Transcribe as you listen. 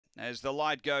as the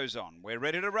light goes on. We're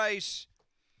ready to race.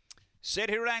 Set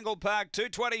here at Angle Park,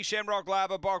 220 Shamrock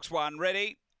Lava, box 1,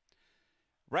 ready.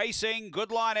 Racing,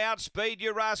 good line out, speed,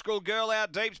 you rascal girl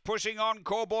out deeps, pushing on.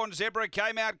 Corborn Zebra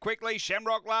came out quickly.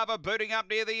 Shamrock Lava booting up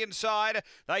near the inside.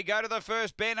 They go to the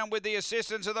first bend, and with the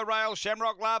assistance of the rail,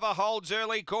 Shamrock Lava holds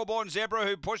early. Corborn Zebra,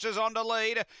 who pushes on to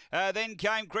lead. Then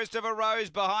came Christopher Rose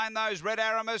behind those. Red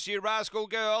Aramis, you rascal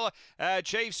girl.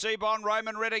 Chief Seabon,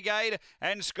 Roman Renegade,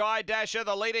 and Sky Dasher.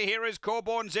 The leader here is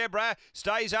Corborn Zebra.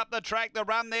 Stays up the track. The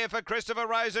run there for Christopher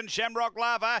Rose and Shamrock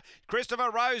Lava.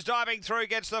 Christopher Rose diving through,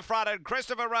 gets the front, and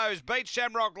Christopher Rose beats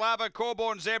Shamrock Lava,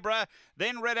 Corborn Zebra,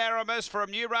 then Red Aramis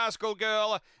from New Rascal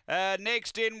Girl.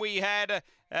 Next in we had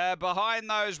behind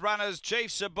those runners Chief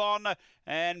Sabon,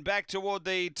 and back toward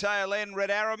the tail end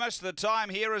Red Aramis. The time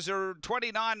here is a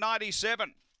 29.97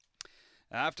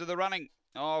 after the running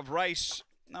of race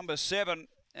number 7,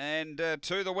 and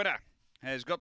to the winner has got